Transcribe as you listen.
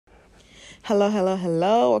Hello, hello,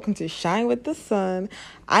 hello. Welcome to Shine with the Sun.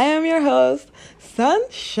 I am your host,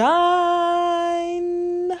 Sunshine.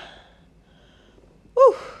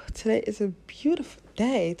 Woo! Today is a beautiful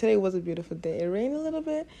day. Today was a beautiful day. It rained a little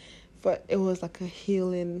bit, but it was like a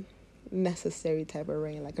healing, necessary type of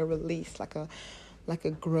rain, like a release, like a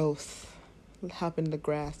growth, helping the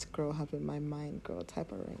grass grow, helping my mind grow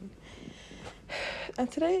type of rain. And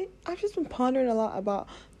today, I've just been pondering a lot about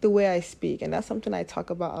the way I speak. And that's something I talk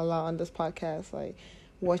about a lot on this podcast. Like,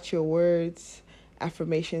 watch your words.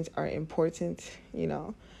 Affirmations are important,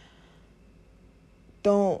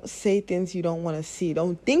 Don't say things you don't want to see.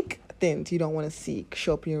 Don't think things you don't want to see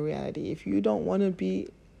show up in your reality. If you don't want to be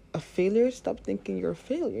a failure, stop thinking you're a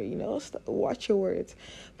failure, Watch your words.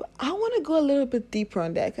 But I want to go a little bit deeper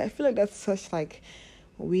on that. 'Cause I feel like that's such,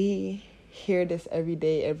 we hear this every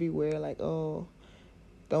day, everywhere.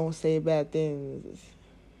 Don't say bad things.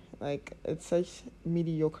 It's such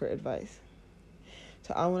mediocre advice.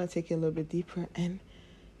 So I want to take it a little bit deeper, and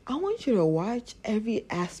I want you to watch every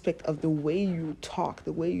aspect of the way you talk,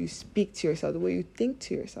 the way you speak to yourself, the way you think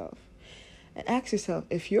to yourself. And ask yourself,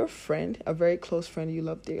 if your friend, a very close friend you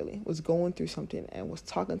love dearly, was going through something and was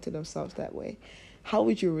talking to themselves that way, how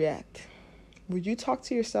would you react? Would you talk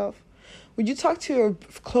to yourself? Would you talk to your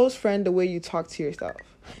close friend the way you talk to yourself?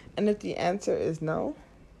 And if the answer is no,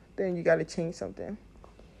 then you got to change something.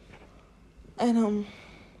 And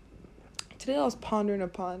today I was pondering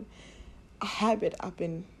upon a habit I've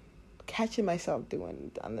been catching myself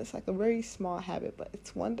doing. And it's like a very small habit, but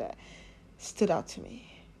it's one that stood out to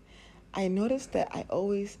me. I noticed that I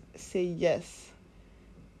always say yes,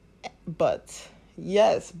 but.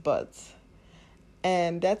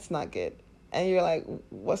 And that's not good. And you're like,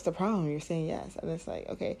 what's the problem? You're saying yes. And it's like,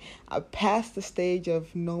 okay, I passed the stage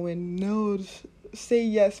of knowing no, say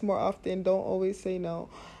yes more often, don't always say no.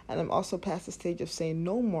 And I'm also past the stage of saying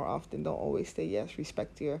no more often, don't always say yes,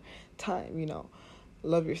 respect your time,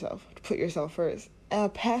 love yourself, put yourself first. And I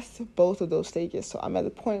passed both of those stages. So I'm at the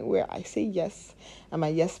point where I say yes, and my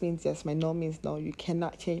yes means yes, my no means no. You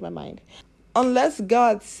cannot change my mind. Unless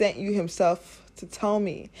God sent you himself to tell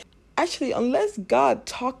me. Actually, unless God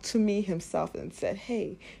talked to me himself and said,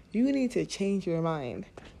 hey, you need to change your mind,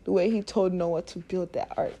 the way he told Noah to build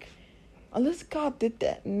that ark. Unless God did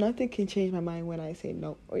that, nothing can change my mind when I say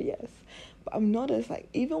no or yes. But I've noticed,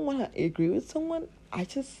 even when I agree with someone,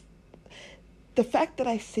 the fact that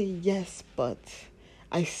I say yes, but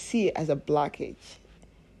I see it as a blockage.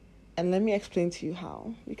 And let me explain to you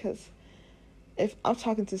how. Because if I'm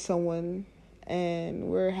talking to someone and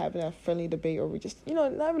we're having a friendly debate, or we just,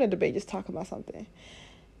 not having a debate, just talking about something,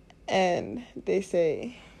 and they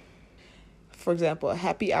say, for example, a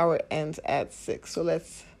happy hour ends at 6, so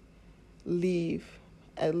let's leave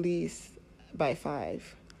at least by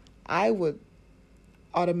 5. I would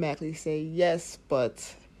automatically say yes,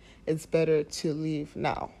 but it's better to leave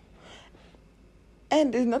now.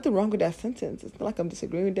 And there's nothing wrong with that sentence. It's not like I'm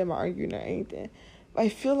disagreeing with them or arguing or anything. But I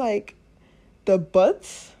feel like the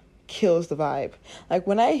buts kills the vibe.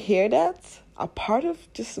 When I hear that, a part of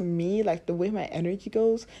just me, the way my energy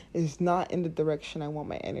goes, is not in the direction I want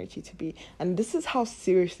my energy to be. And this is how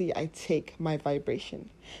seriously I take my vibration,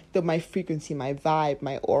 my frequency, my vibe,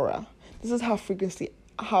 my aura. This is how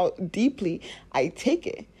deeply I take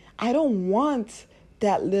it. I don't want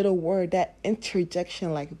that little word, that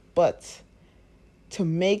interjection but, to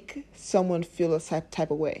make someone feel a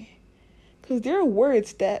type of way. Because there are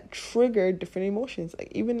words that trigger different emotions.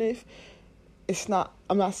 Even if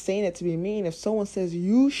I'm not saying it to be mean. If someone says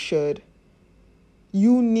you should,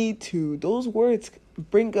 you need to, those words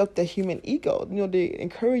bring up the human ego. They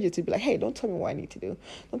encourage you to be like, hey, don't tell me what I need to do.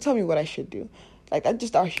 Don't tell me what I should do. That's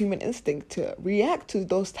just our human instinct to react to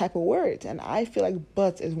those type of words. And I feel like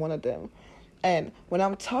but is one of them. And when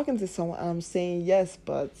I'm talking to someone and I'm saying yes,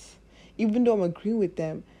 but, even though I'm agreeing with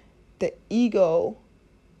them, their ego,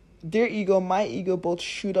 my ego both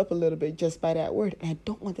shoot up a little bit just by that word. And I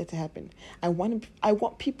don't want that to happen. I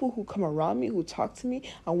want people who come around me, who talk to me,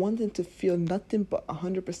 I want them to feel nothing but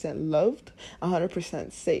 100% loved,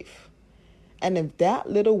 100% safe. And if that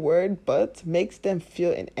little word but makes them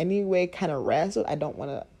feel in any way kind of razzled, I don't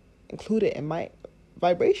want to include it in my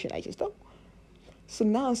vibration. I just don't. So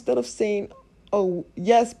now, instead of saying, oh,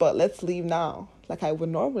 yes, but let's leave now, like I would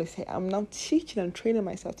normally say, I'm now teaching and training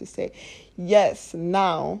myself to say, yes,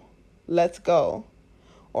 now, let's go.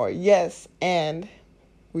 Or yes, and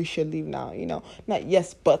we should leave now, Not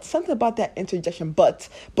yes, but. Something about that interjection, but.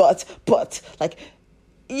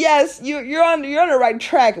 Yes, you're on the right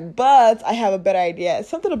track, but I have a better idea.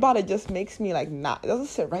 Something about it just makes me nah, it doesn't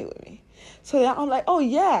sit right with me. So yeah, I'm like, oh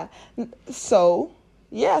yeah. So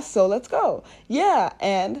Yeah, so let's go. Yeah,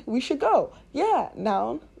 and we should go. Yeah,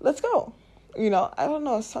 noun, let's go. I don't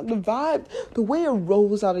know, the vibe, the way it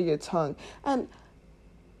rolls out of your tongue. And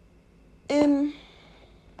in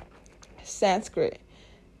Sanskrit,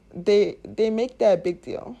 they make that a big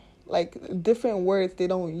deal. Like different words they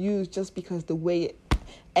don't use just because the way it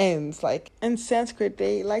ends. Like in Sanskrit,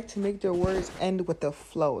 they like to make their words end with a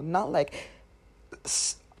flow, not like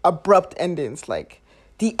abrupt endings. Like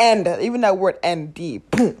the end, even that word end, the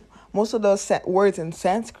boom. Most of those words in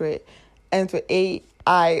Sanskrit ends with a,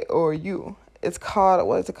 I, or u. It's called,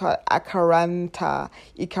 what is it called? Ukaranta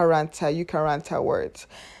words.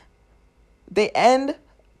 They end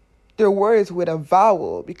their words with a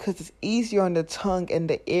vowel because it's easier on the tongue and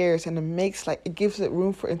the ears, and it gives it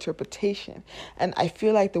room for interpretation. And I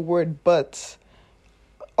feel like the word but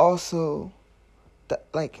also,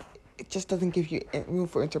 it just doesn't give you room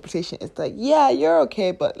for interpretation. It's like, yeah, you're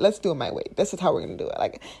okay, but let's do it my way. This is how we're gonna do it.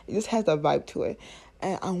 Like, it just has that vibe to it.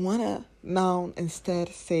 And I wanna now instead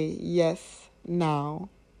say yes now.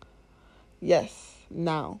 Yes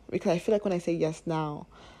now, because I feel like when I say yes now,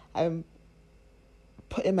 I'm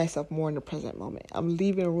putting myself more in the present moment. I'm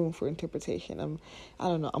leaving room for interpretation.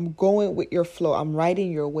 I'm going with your flow. I'm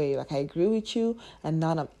riding your wave. Like, I agree with you, and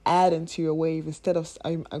now I'm adding to your wave. Instead of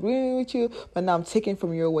I'm agreeing with you, but now I'm taking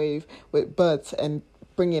from your wave with buts and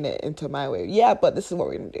bringing it into my wave. Yeah, but this is what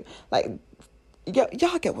we're gonna do. Like,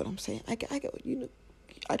 y'all get what I'm saying. I get what you know.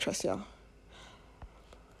 I trust y'all.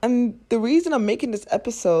 And the reason I'm making this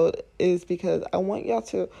episode is because I want y'all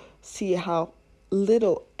to see how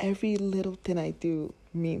every little thing I do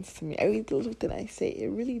means to me. Every little thing I say, it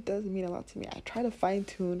really does mean a lot to me. I try to fine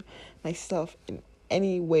tune myself in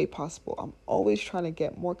any way possible. I'm always trying to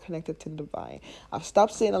get more connected to the divine. I've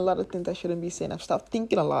stopped saying a lot of things I shouldn't be saying. I've stopped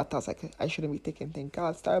thinking a lot of thoughts I shouldn't be thinking. Thank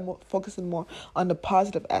God. Started focusing more on the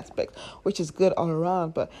positive aspect, which is good all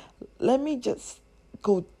around. But let me just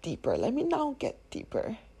go deeper. Let me now get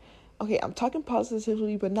deeper. Okay, I'm talking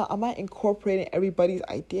positively, but now am I incorporating everybody's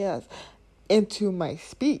ideas into my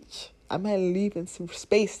speech? Am I leaving some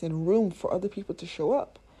space and room for other people to show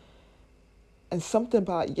up? And something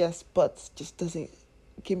about yes, but just doesn't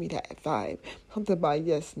give me that vibe. Something about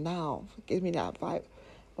yes, now gives me that vibe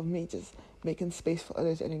of me just making space for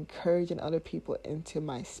others and encouraging other people into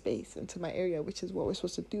my space, into my area, which is what we're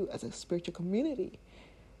supposed to do as a spiritual community.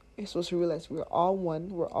 We're supposed to realize we're all one,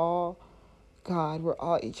 we're all God, we're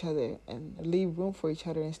all each other, and leave room for each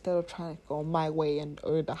other instead of trying to go my way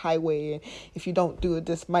or the highway. And if you don't do it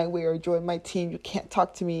this my way or join my team, you can't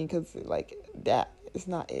talk to me, because that is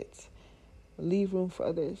not it. Leave room for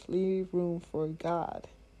others. Leave room for God.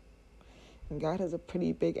 And God has a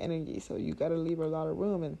pretty big energy, so you got to leave a lot of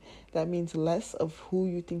room, and that means less of who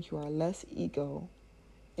you think you are, less ego.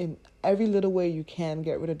 In every little way you can,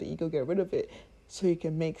 get rid of the ego, get rid of it, so you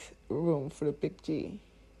can make room for the big G.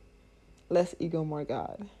 Less ego, more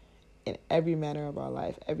God, in every manner of our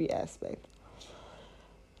life, every aspect.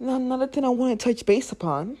 Now, another thing I want to touch base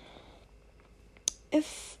upon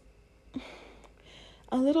is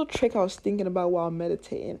a little trick I was thinking about while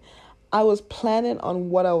meditating. I was planning on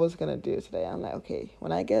what I was going to do today. I'm like, okay,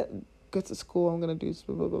 when I go to school, I'm going to do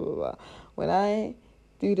blah, blah, blah, blah, blah. When I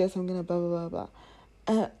do this, I'm going to blah, blah, blah, blah.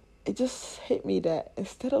 And it just hit me that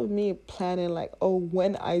instead of me planning like, oh,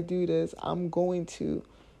 when I do this,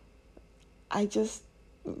 I just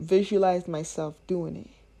visualized myself doing it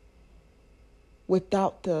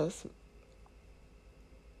without the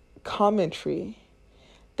commentary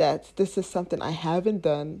that this is something I haven't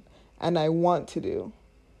done and I want to do.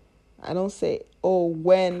 I don't say, oh,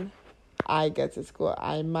 when I get to school,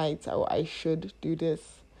 I might or I should do this.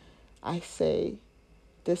 I say,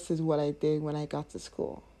 this is what I did when I got to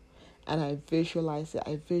school. And I visualize it.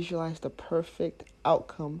 I visualize the perfect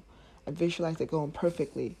outcome. I visualize it going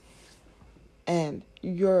perfectly. And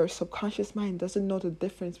your subconscious mind doesn't know the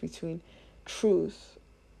difference between truth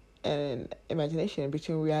and imagination,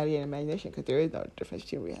 between reality and imagination, because there is no difference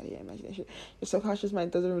between reality and imagination. Your subconscious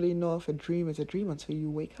mind doesn't really know if a dream is a dream until you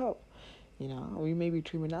wake up. We may be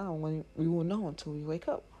dreaming now, when we won't know until we wake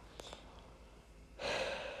up.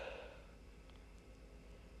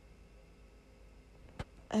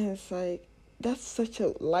 And it's like, that's such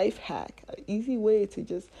a life hack, an easy way to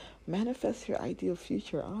just manifest your ideal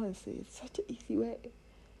future, honestly. It's such an easy way.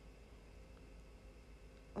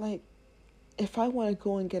 Like, if I want to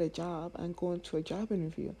go and get a job, I'm going to a job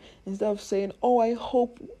interview. Instead of saying, oh, I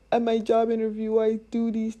hope at my job interview I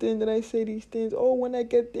do these things and I say these things. Oh, when I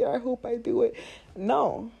get there, I hope I do it.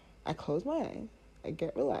 No, I close my eyes. I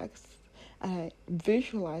get relaxed. I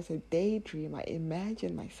visualize a daydream. I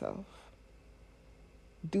imagine myself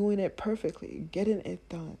doing it perfectly, getting it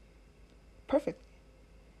done perfectly.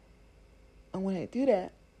 And when I do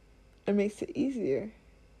that, it makes it easier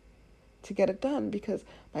to get it done because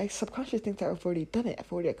my subconscious thinks I've already done it.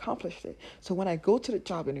 I've already accomplished it. So when I go to the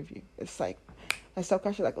job interview, it's like my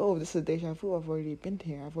subconscious is like, oh, this is deja vu. I've already been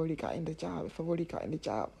here. I've already gotten the job. If I've already gotten the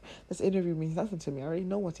job, this interview means nothing to me. I already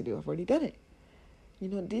know what to do. I've already done it.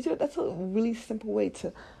 That's a really simple way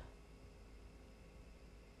to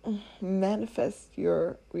manifest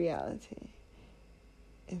your reality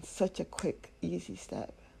in such a quick, easy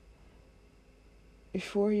step.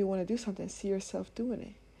 Before you want to do something, see yourself doing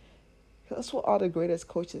it. That's what all the greatest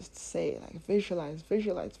coaches say, like visualize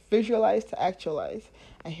to actualize.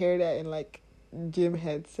 I hear that in like gym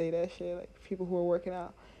heads say that shit, like people who are working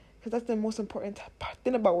out, because that's the most important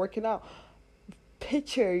thing about working out.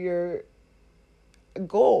 Picture your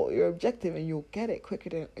goal, your objective, and you'll get it quicker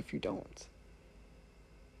than if you don't.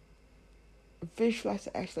 Visualize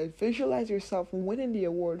to actualize. Visualize yourself winning the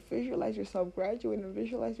award. Visualize yourself graduating.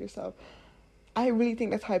 Visualize yourself. I really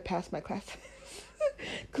think that's how I passed my classes.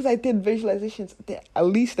 Because I did visualizations at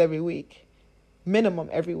least every week, minimum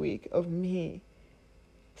every week, of me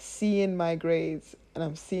seeing my grades, and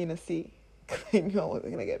I'm seeing a C. Because I know I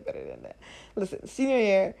wasn't going to get better than that. Listen, senior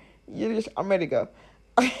year, I'm ready to go.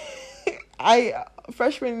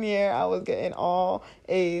 Freshman year, I was getting all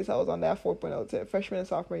A's. I was on that 4.0 tip. Freshman and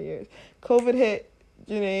sophomore years. COVID hit,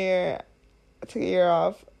 junior year, I took a year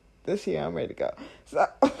off. This year, I'm ready to go. So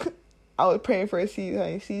I was praying for a C,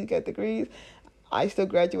 honey. C's get degrees. I still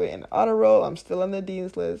graduate in honor roll. I'm still on the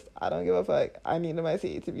dean's list. I don't give a fuck. I need my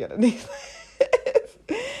C to be on the dean's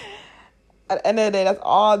list. At the end of the day, that's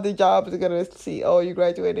all the jobs are going to see. Oh, you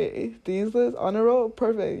graduated dean's list, honor roll?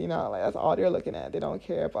 Perfect. That's all they're looking at. They don't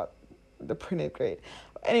care about the printed grade.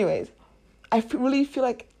 Anyways, I really feel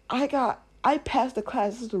like I passed the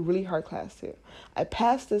class. This is a really hard class too. I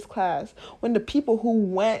passed this class when the people who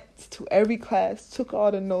went to every class, took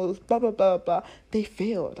all the notes, blah, blah, blah, blah, they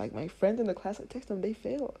failed. Like my friends in the class, I text them, they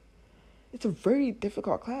failed. It's a very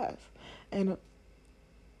difficult class. And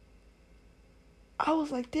I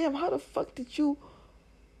was like, damn, how the fuck did you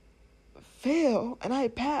fail and I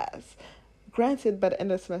passed? Granted, by the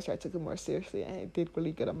end of the semester, I took it more seriously, and I did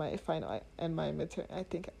really good on my final and my midterm. I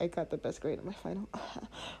think I got the best grade on my final.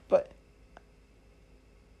 But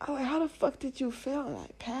I was like, how the fuck did you fail and I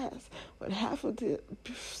passed? When half of the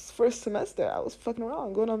first semester, I was fucking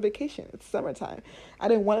around, going on vacation. It's summertime. I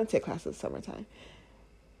didn't want to take classes summertime.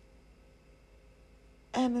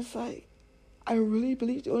 And it's like, I really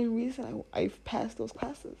believe the only reason I passed those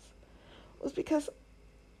classes was because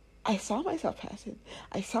I saw myself passing.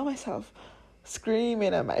 I saw myself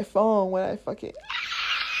screaming at my phone when I fucking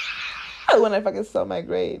saw my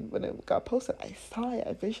grade, when it got posted. I saw it.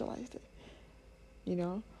 I visualized it.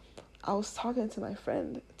 I was talking to my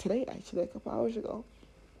friend today, actually, a couple hours ago,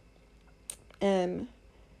 and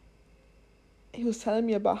he was telling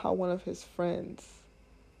me about how one of his friend's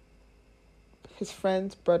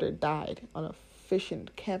brother died on a fishing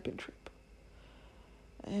camping trip.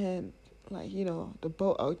 And the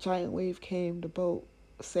boat, a giant wave came, the boat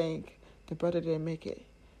sank, the brother didn't make it,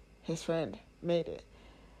 his friend made it.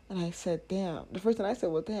 And I said, damn. The first thing I said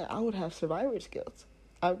was, damn, I would have survivor's guilt.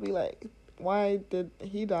 I'd be like, why did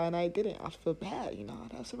he die and I didn't? I'd feel bad,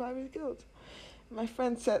 I'd have survivor's guilt. My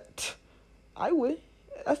friend said, I would.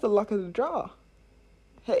 That's the luck of the draw.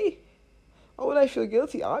 Hey, why would I feel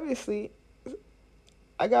guilty? Obviously,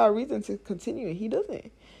 I got a reason to continue and he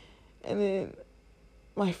doesn't. And then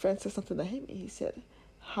my friend said something that hit me. He said,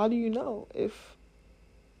 how do you know if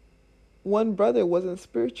one brother wasn't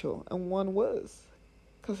spiritual and one was?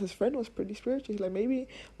 Because his friend was pretty spiritual. He's like, maybe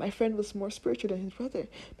my friend was more spiritual than his brother.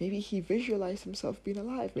 Maybe he visualized himself being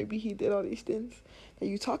alive. Maybe he did all these things that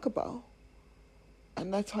you talk about.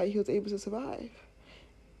 And that's how he was able to survive.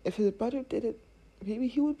 If his brother did it, maybe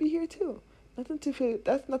he would be here too.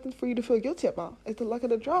 That's nothing for you to feel guilty about. It's the luck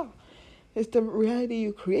of the draw. It's the reality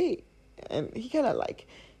you create. And he kind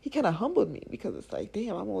of humbled me, because it's like,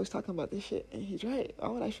 damn, I'm always talking about this shit. And he's right. Why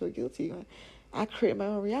would I feel guilty? I create my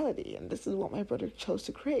own reality, and this is what my brother chose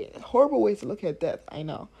to create. Horrible ways to look at death, I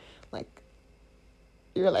know. Like,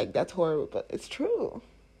 you're like, that's horrible, but it's true.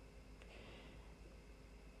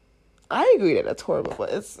 I agree that that's horrible,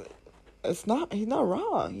 but it's not, he's not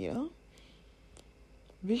wrong,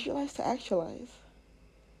 Visualize to actualize.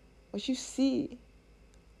 What you see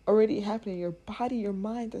already happening, your body, your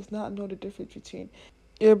mind does not know the difference between,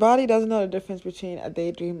 your body doesn't know the difference between a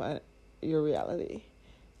daydream and your reality.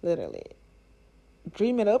 Literally.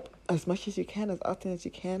 Dream it up as much as you can, as often as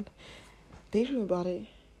you can. Daydream about it,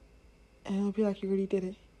 and it'll be like you already did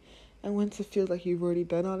it. And once it feels like you've already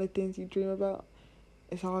done all the things you dream about,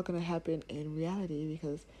 it's all going to happen in reality,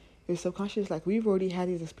 because your subconscious, like, we've already had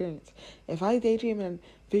these experiences. If I daydream and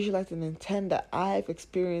visualize and intend that I've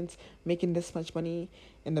experienced making this much money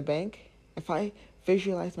in the bank, if I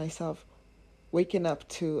visualize myself waking up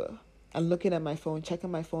to and looking at my phone, checking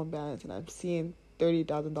my phone balance, and I'm seeing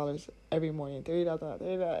 $30,000 every morning,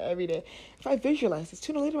 $30,000 every day. If I visualize it,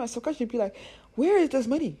 sooner or later my subconscious would be like, where is this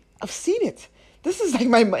money? I've seen it. This is like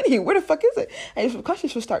my money. Where the fuck is it? And your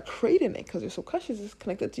subconscious will start creating it, because your subconscious is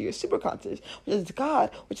connected to your superconscious, which is God,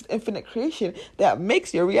 which is infinite creation that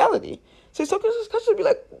makes your reality. So your subconscious will be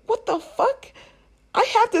like, what the fuck? I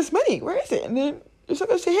have this money. Where is it? And then your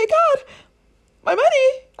subconscious say, hey, God, my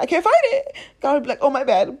money, I can't find it. God would be like, oh, my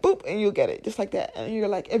bad. Boop. And you'll get it just like that. And you're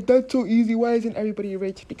like, if that's so easy, why isn't everybody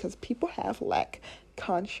rich? Because people have lack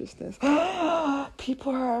consciousness.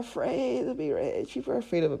 People are afraid to be rich. People are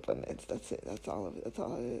afraid of abundance. That's it. That's all of it. That's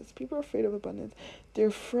all it is. People are afraid of abundance. They're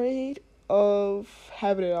afraid of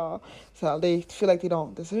having it all. So they feel like they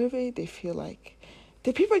don't deserve it. They feel like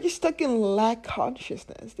the people are just stuck in lack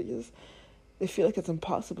consciousness. They feel like it's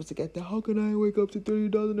impossible to get there. How can I wake up to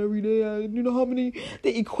 $30,000 every day? You know how many,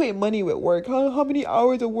 they equate money with work. How many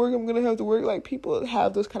hours of work I'm going to have to work? Like, people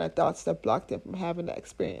have those kind of thoughts that block them from having that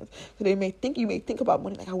experience. So you may think about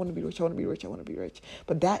money like, I want to be rich, I want to be rich, I want to be rich.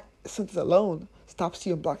 But that sentence alone stops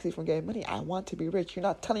you and blocks you from getting money. I want to be rich. You're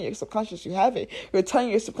not telling your subconscious you have it. You're telling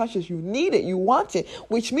your subconscious you need it, you want it,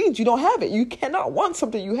 which means you don't have it. You cannot want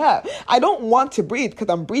something you have. I don't want to breathe because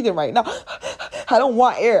I'm breathing right now. I don't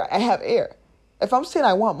want air. I have air. If I'm saying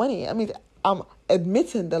I want money, I mean, I'm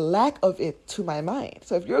admitting the lack of it to my mind.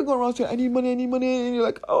 So if you're going around saying, I need money, and you're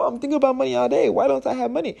like, oh, I'm thinking about money all day. Why don't I have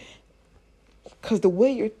money? Because the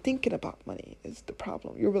way you're thinking about money is the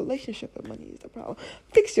problem. Your relationship with money is the problem.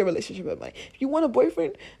 Fix your relationship with money. If you want a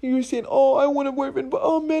boyfriend, and you're saying, oh, I want a boyfriend, but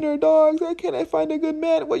all men are dogs. Why can't I find a good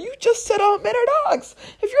man? Well, you just said all men are dogs.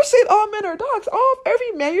 If you're saying all men are dogs,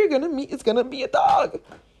 every man you're going to meet is going to be a dog.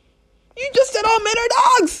 You just said all men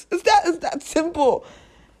are dogs. It's that simple.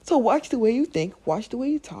 So watch the way you think, watch the way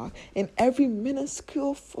you talk, in every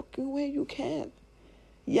minuscule fucking way you can.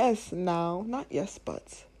 Yes, now, not yes,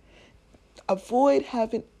 but. Avoid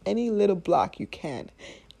having any little block you can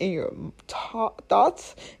in your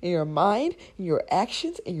thoughts, in your mind, in your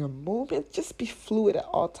actions, in your movements. Just be fluid at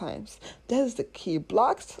all times. That is the key.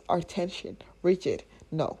 Blocks are tension, rigid.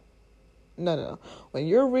 No. When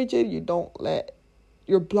you're rigid,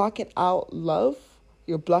 you're blocking out love,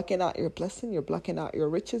 you're blocking out your blessing, you're blocking out your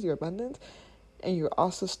riches, your abundance, and you're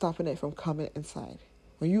also stopping it from coming inside.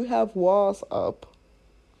 When you have walls up,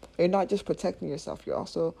 you're not just protecting yourself, you're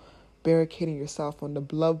also barricading yourself from the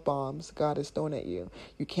love bombs God is throwing at you.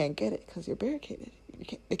 You can't get it because you're barricaded.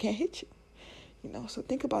 They can't hit you. So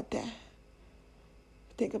think about that.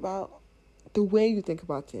 Think about the way you think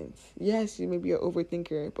about things. Yes, you may be an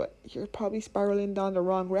overthinker, but you're probably spiraling down the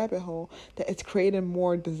wrong rabbit hole that it's creating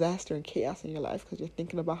more disaster and chaos in your life because you're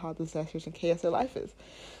thinking about how disastrous and chaos your life is.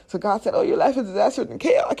 So God said, oh, your life is disastrous and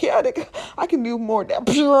chaotic. I can do more than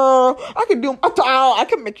I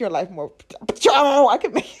can make your life more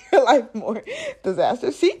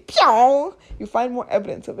disaster. See? You find more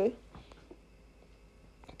evidence of it.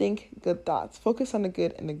 Think good thoughts. Focus on the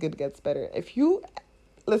good, and the good gets better. If you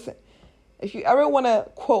ever want to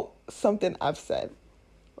quote something I've said,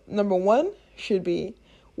 number one should be,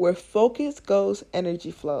 where focus goes,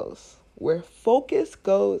 energy flows. Where focus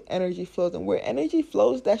goes, energy flows. And where energy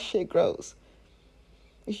flows, that shit grows.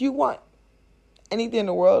 If you want anything in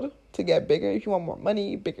the world to get bigger, if you want more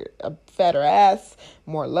money, a fatter ass,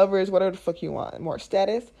 more lovers, whatever the fuck you want, more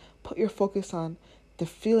status, put your focus on the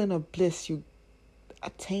feeling of bliss you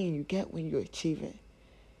get when you achieve it.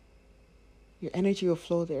 Your energy will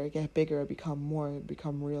flow there, get bigger, become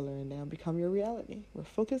realer, and then become your reality. Where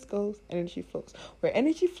focus goes, energy flows. Where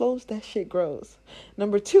energy flows, that shit grows.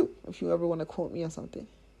 Number two, if you ever want to quote me on something,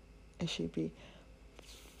 it should be,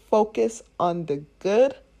 focus on the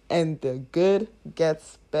good, and the good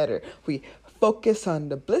gets better. We focus on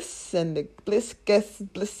the bliss, and the bliss gets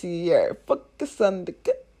blissier. Focus on the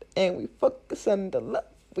good, and we focus on the love.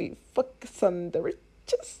 We focus on the riches.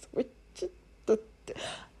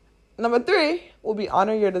 Number three will be,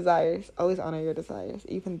 honor your desires. Always honor your desires,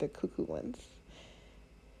 even the cuckoo ones.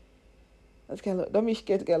 Don't be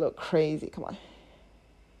scared to get a little crazy. Come on.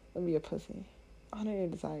 Don't be a pussy. Honor your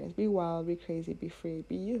desires. Be wild, be crazy, be free,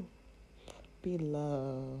 be you. Be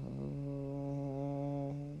love.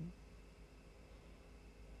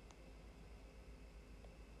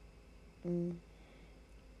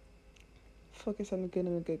 Focus on the good,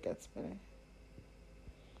 and the good gets better.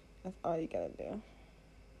 That's all you gotta do.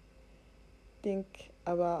 Think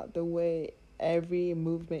about the way every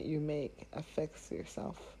movement you make affects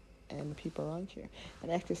yourself and the people around you.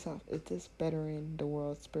 And ask yourself, is this bettering the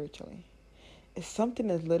world spiritually? Is something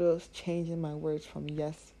as little as changing my words from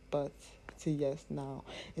yes, but to yes, now?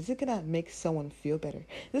 Is it going to make someone feel better?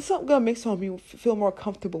 Is this something going to make someone feel more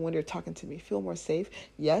comfortable when they're talking to me, feel more safe?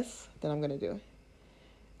 Yes, then I'm going to do it.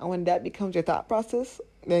 And when that becomes your thought process,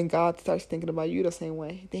 then God starts thinking about you the same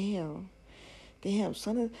way. Damn,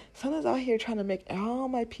 son is out here trying to make all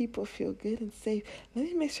my people feel good and safe. Let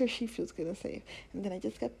me make sure she feels good and safe. And then I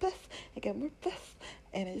just got blessed. I got more blessed.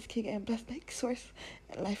 And I just keep getting blessed by source.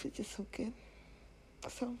 And life is just so good.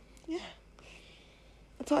 So, yeah.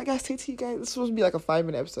 That's all I got to say to you guys. This was supposed to be like a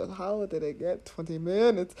 5-minute episode. How did it get 20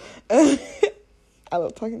 minutes? I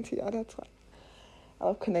love talking to y'all. That's why. I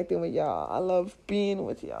love connecting with y'all. I love being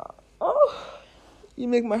with y'all. Oh, you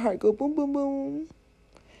make my heart go boom, boom, boom.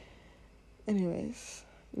 Anyways,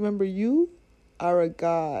 remember, you are a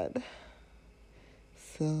God.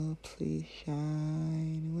 So please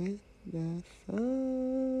shine with the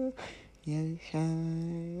sun. Yeah,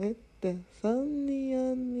 shine with the sun.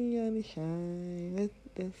 Neon, shine with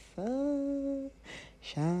the sun.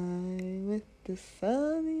 Shine with the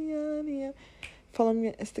sun. Neon. Follow me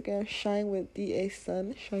on Instagram, Shine with DA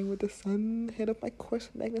Sun. Shine with the sun. Hit up my course,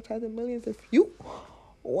 Magnetizing Millions. If you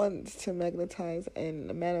want to magnetize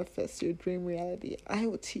and manifest your dream reality, I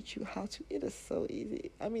will teach you how to. It is so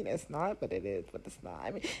easy. I mean, it's not, but it is, but it's not.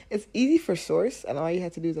 I mean, it's easy for source, and all you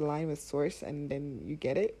have to do is align with source, and then you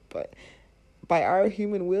get it. But by our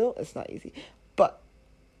human will, it's not easy. But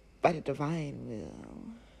by the divine will,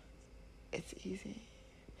 it's easy.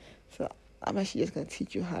 So I'm actually just going to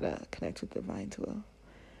teach you how to connect with divine's will,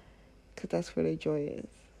 because that's where the joy is.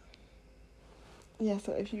 Yeah,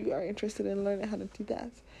 so if you are interested in learning how to do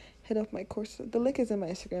that, hit up my course. The link is in my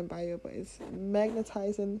Instagram bio, but it's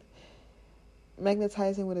magnetizing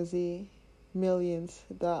with a Z,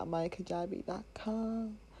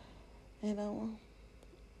 millions.mykajabi.com. And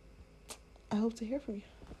I hope to hear from you.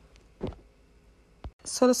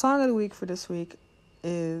 So the song of the week for this week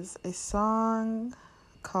is a song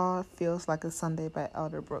called Feels Like a Sunday by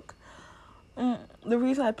Elderbrook. The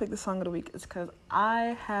reason I picked the song of the week is because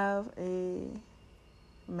I have a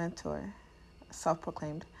mentor,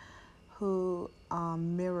 self-proclaimed, who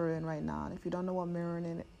I'm mirroring right now. And if you don't know what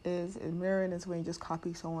mirroring is when you just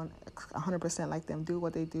copy someone 100% like them, do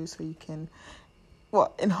what they do so you can,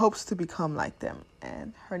 in hopes to become like them.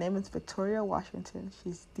 And her name is Victoria Washington.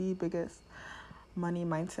 She's the biggest money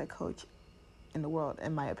mindset coach in the world,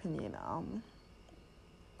 in my opinion.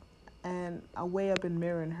 And a way I've been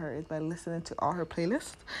mirroring her is by listening to all her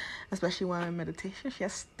playlists, especially when I'm in meditation. She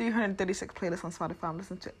has 336 playlists on Spotify. I'm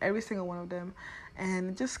listening to every single one of them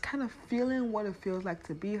and just kind of feeling what it feels like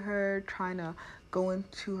to be her, trying to go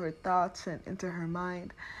into her thoughts and into her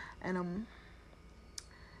mind. And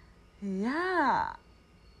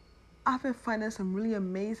I've been finding some really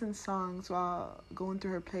amazing songs while going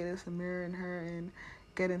through her playlist and mirroring her and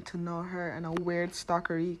getting to know her on a weird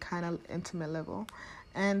stalkery kind of intimate level.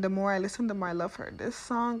 And the more I listen, the more I love her. This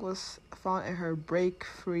song was found in her Break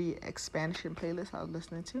Free Expansion playlist I was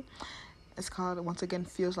listening to. It's called, once again,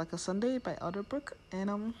 Feels Like a Sunday by Elderbrook.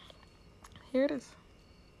 And here it is.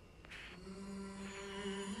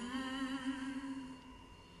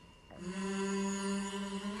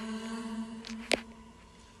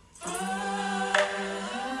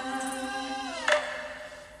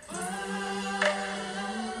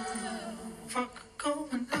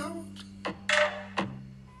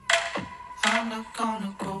 I'm not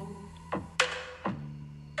gonna go.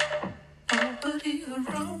 Nobody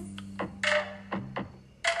around.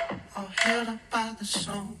 All held up by the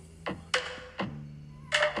snow.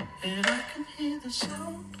 And I can hear the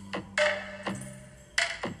sound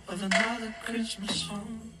of another Christmas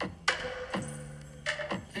song.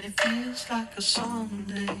 And it feels like a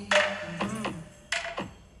Sunday.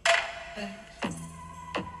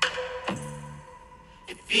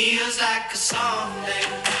 It feels like a Sunday.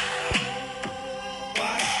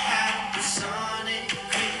 Watch how the sun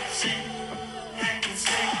increasing. Hanging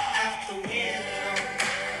straight out the window.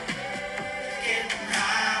 Getting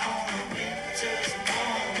high on a winter's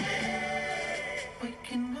morning.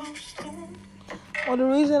 Waking up storm. Well, the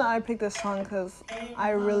reason I picked this song because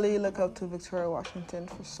I really look up to Victoria Washington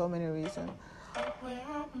for so many reasons.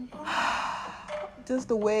 Just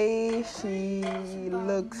the way she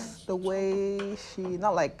looks, the way she,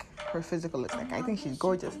 not like her physical looks, like I think she's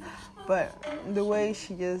gorgeous, but the way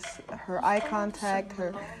she just, her eye contact,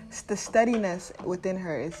 the steadiness within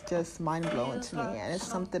her is just mind-blowing to me, and it's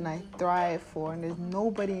something I thrive for, and there's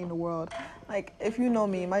nobody in the world, like, if you know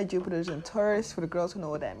me, my Jupiter's in Taurus. For the girls who know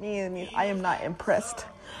what that means, it means I am not impressed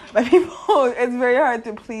My people, it's very hard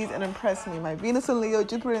to please and impress me. My Venus and Leo,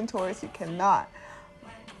 Jupiter and Taurus, you cannot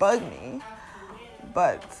bug me.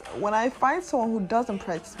 But when I find someone who does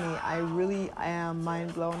impress me, I am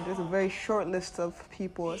mind blown. There's a very short list of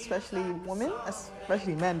people, especially women,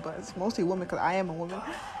 especially men, but it's mostly women because I am a woman.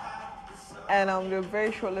 And there's a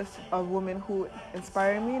very short list of women who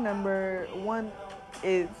inspire me. Number 1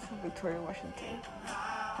 is Victoria Washington.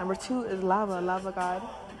 Number 2 is Lava God.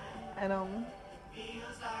 And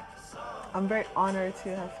I'm very honored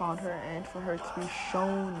to have found her and for her to be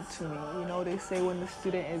shown to me. You know, they say when the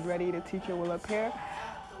student is ready, the teacher will appear.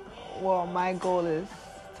 Well, my goal is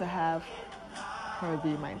to have her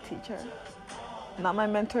be my teacher. Not my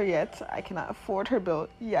mentor yet. I cannot afford her bill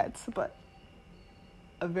yet, but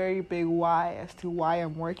a very big why as to why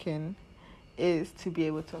I'm working is to be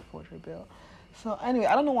able to afford her bill. So anyway,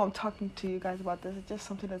 I don't know why I'm talking to you guys about this. It's just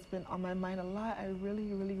something that's been on my mind a lot. I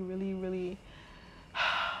really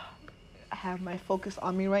have my focus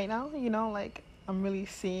on me right now. You know, like I'm really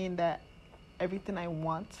seeing that everything I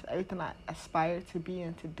want, everything I aspire to be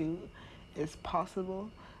and to do is possible.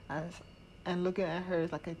 And looking at her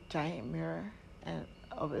is like a giant mirror and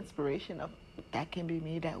of inspiration of that can be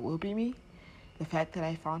me, that will be me. The fact that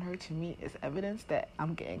I found her to me is evidence that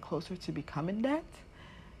I'm getting closer to becoming that.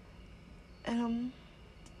 And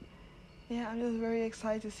yeah, I'm just very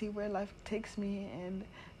excited to see where life takes me. And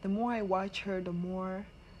the more I watch her, the more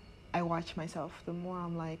I watch myself. The more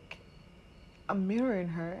I'm like, I'm mirroring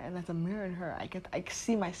her, and as I'm mirroring her, I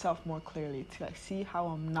see myself more clearly too. I see how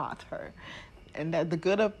I'm not her, and that the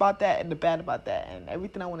good about that and the bad about that, and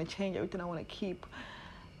everything I want to change, everything I want to keep.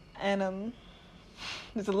 And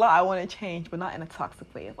there's a lot I want to change, but not in a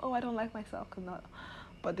toxic way of I don't like myself,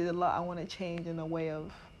 but there's a lot I want to change in a way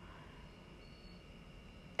of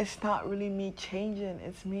it's not really me changing,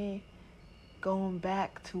 it's me going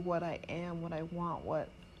back to what I am, what I want, what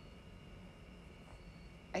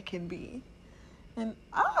I can be. And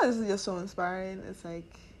this is just so inspiring. It's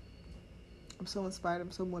like I'm so inspired,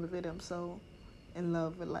 I'm so motivated, I'm so in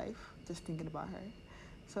love with life just thinking about her.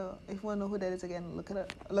 So if you want to know who that is, again, look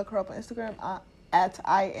her up on Instagram at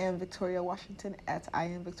I am Victoria Washington,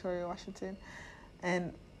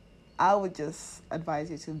 and I would just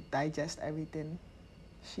advise you to digest everything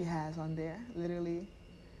she has on there. Literally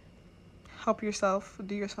help yourself,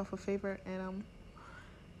 do yourself a favor, and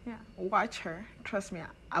yeah, watch her. Trust me,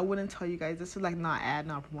 I wouldn't tell you guys. This is like not ad,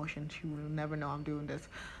 not promotion. She will never know I'm doing this.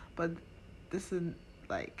 But this is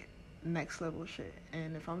like next level shit.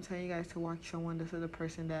 And if I'm telling you guys to watch someone, this is the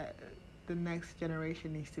person that the next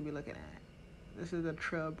generation needs to be looking at. This is a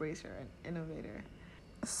trailblazer, an innovator.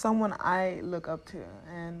 Someone I look up to.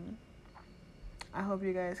 And I hope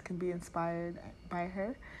you guys can be inspired by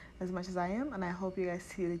her as much as I am. And I hope you guys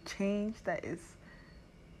see the change that is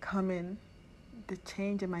coming, the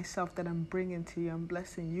change in myself that I'm bringing to you, I'm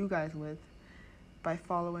blessing you guys with by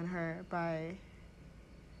following her, by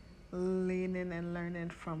leaning and learning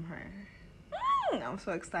from her. I'm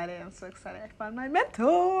so excited. I found my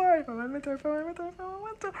mentor.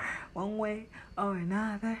 One way or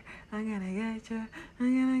another, I'm gonna get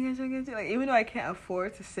you. Like, even though I can't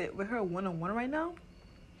afford to sit with her one-on-one right now,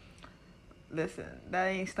 listen, that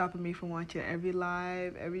ain't stopping me from watching every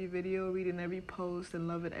live, every video, reading every post, and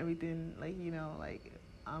loving everything. Like, you know, like,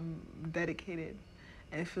 I'm dedicated.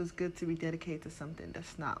 And it feels good to be dedicated to something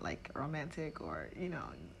that's not, like, romantic or, you know,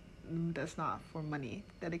 that's not for money.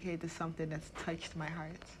 Dedicated to something that's touched my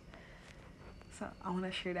heart. So I want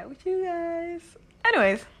to share that with you guys.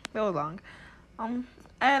 Anyways, that was long.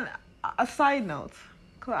 And a side note,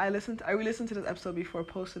 cause I re-listened to this episode before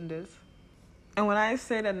posting this. And when I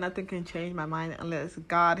say that nothing can change my mind unless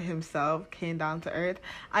God himself came down to earth,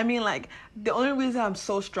 I mean, like, the only reason I'm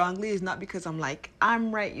so strongly is not because I'm like,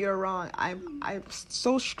 I'm right, you're wrong. I'm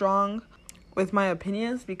so strong with my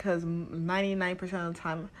opinions because 99% of the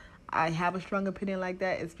time I have a strong opinion like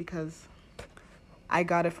that. It's because I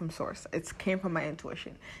got it from source. It came from my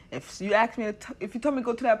intuition. If you ask me, if you told me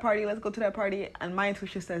go to that party, let's go to that party, and my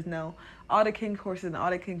intuition says no, all the king's horses and all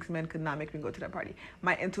the king's men could not make me go to that party.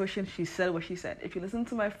 My intuition, she said what she said. If you listen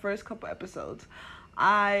to my first couple episodes,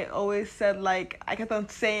 I always said, like, I kept on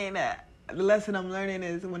saying that the lesson I'm learning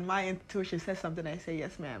is when my intuition says something, I say,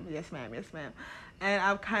 yes, ma'am, yes, ma'am, yes, ma'am. And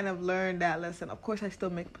I've kind of learned that lesson. Of course, I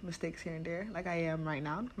still make mistakes here and there, like I am right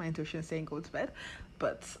now. My intuition is saying go to bed,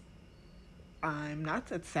 but I'm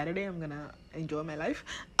not. It's Saturday. I'm going to enjoy my life.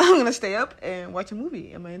 I'm going to stay up and watch a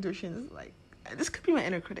movie. And my intuition is like, this could be my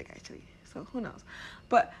inner critic, actually. So who knows?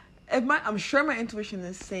 But I'm sure my intuition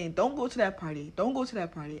is saying, don't go to that party. Don't go to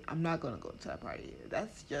that party. I'm not going to go to that party.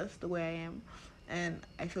 That's just the way I am. And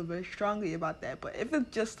I feel very strongly about that. But if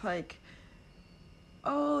it's just like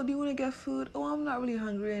oh, do you want to get food? Oh, I'm not really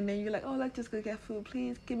hungry. And then you're like, oh, let's just go get food.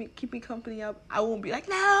 Please keep me company up. I won't be like,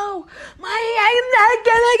 no, Mommy, I'm not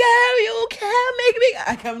gonna go. You can't make me.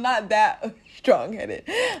 Like, I'm not that strong-headed.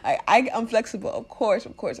 I'm flexible, of course.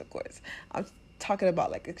 I'm talking about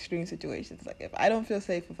like extreme situations. Like if I don't feel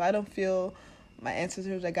safe, if I don't feel my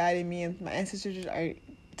ancestors are guiding me and my ancestors are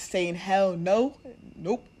saying hell no,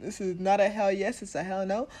 nope, this is not a hell yes, it's a hell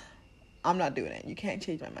no, I'm not doing it. You can't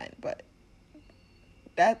change my mind. But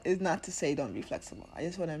that is not to say don't be flexible. I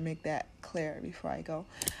just want to make that clear before I go.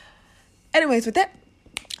 Anyways, with that,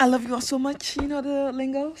 I love you all so much. You know the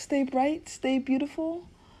lingo. Stay bright, stay beautiful.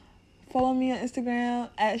 Follow me on Instagram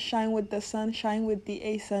at Shine with the Sun, Shine with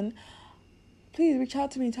the Sun. Please reach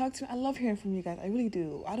out to me, talk to me. I love hearing from you guys. I really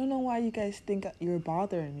do. I don't know why you guys think you're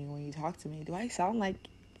bothering me when you talk to me. Do I sound like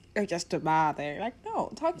you're just a bother? Like,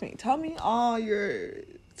 no, talk to me. Tell me all your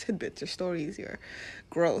tidbits, your stories, your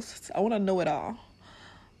growth. I want to know it all.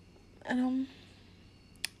 And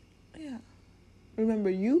yeah. Remember,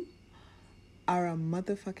 you are a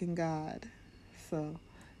motherfucking god. So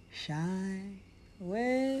shine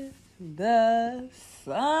with the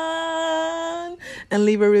sun and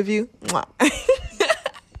leave a review. Mwah.